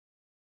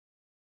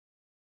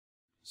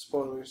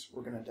Spoilers,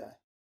 we're gonna die.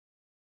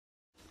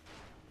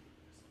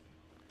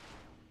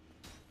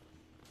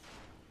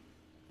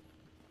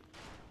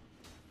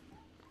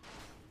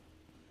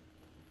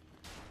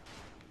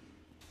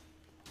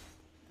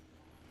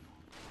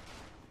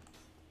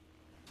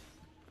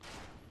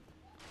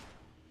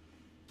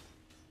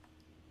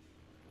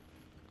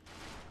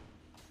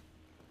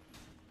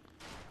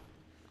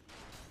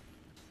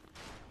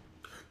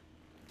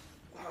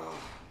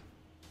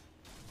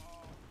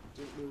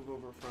 Didn't move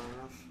over far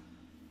enough.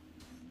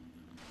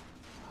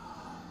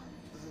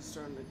 This is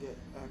starting to get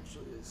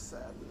actually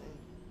saddening.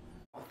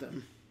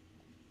 Them.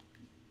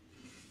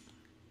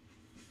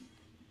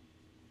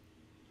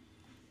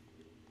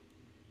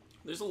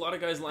 There's a lot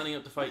of guys lining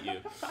up to fight you.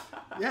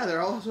 Yeah,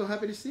 they're all so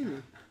happy to see me.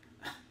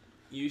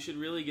 You should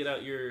really get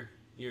out your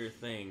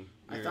thing.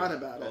 I thought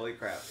about it. Holy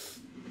crap.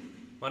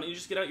 Why don't you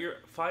just get out your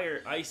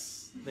fire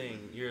ice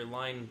thing, your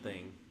line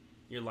thing,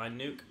 your line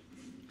nuke?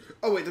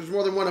 Oh wait, there's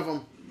more than one of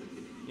them.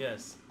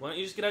 Yes. Why don't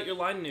you just get out your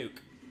line nuke?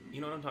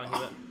 You know what I'm talking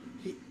about.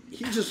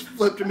 He just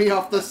flipped me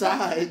off the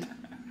side.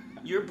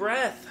 Your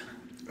breath.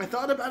 I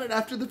thought about it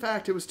after the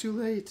fact. It was too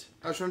late.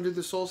 I was trying to do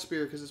the soul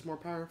spear because it's more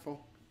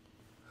powerful.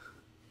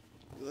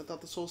 I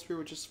thought the soul spear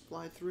would just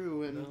fly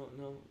through and...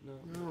 No.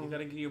 You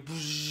gotta get your...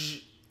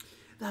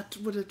 That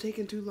would have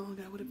taken too long.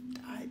 I would have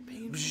died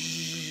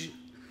painfully.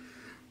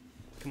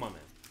 Come on,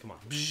 man. Come on.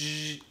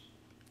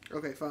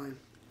 Okay, fine.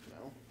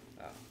 No.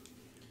 Oh.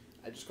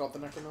 I just got the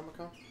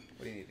Necronomicon.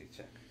 What do you need to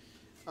check?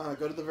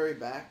 Go to the very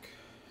back.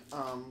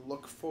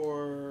 Look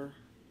for...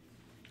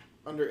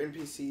 Under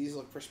NPCs,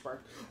 look for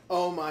Spark.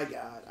 Oh my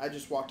god. I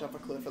just walked off a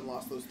cliff and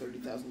lost those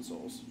 30,000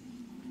 souls.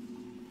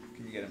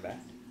 Can you get them back?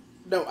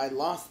 No, I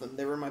lost them.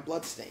 They were my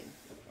bloodstain.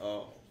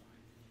 Oh.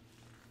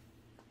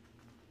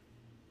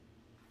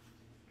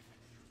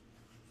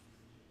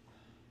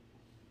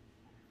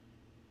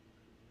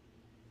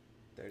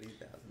 $30,000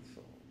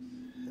 souls.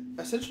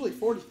 Essentially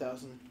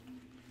 40,000.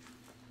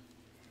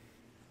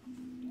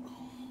 Oh,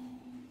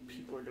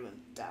 people are gonna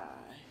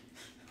die.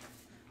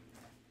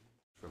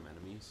 From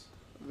enemies?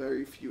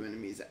 Very few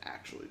enemies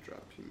actually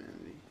drop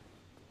humanity.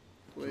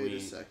 Wait a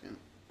second.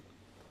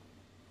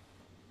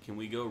 Can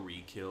we go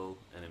re-kill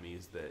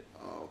enemies that...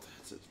 Oh,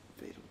 that's a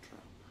fatal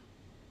drop.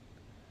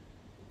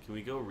 Can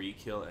we go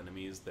re-kill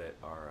enemies that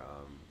are,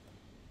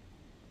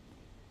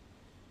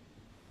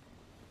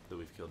 that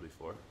we've killed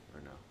before,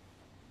 or no?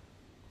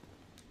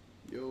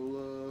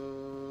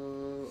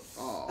 YOLO.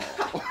 Oh.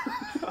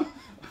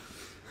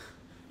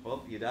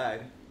 Well, you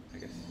died. I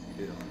guess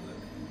you don't live.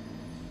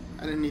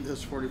 I didn't need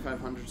those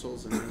 4,500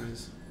 souls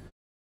anyways.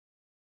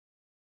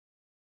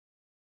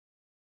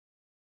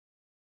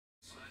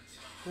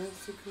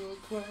 Mythical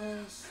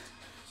quest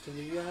to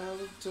the Isle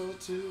of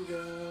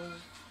Tortuga.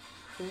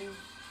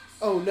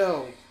 Oh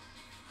no!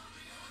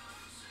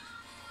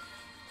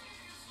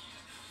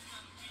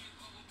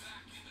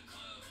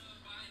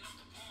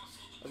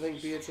 I think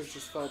Beatrice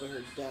just fell to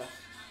her death.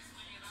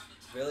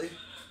 Really?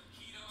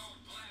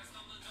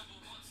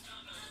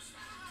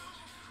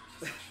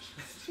 Did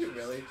you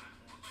really?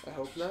 I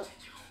hope not.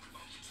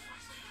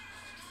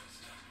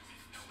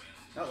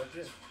 No,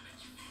 legit.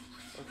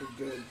 Okay,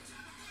 good.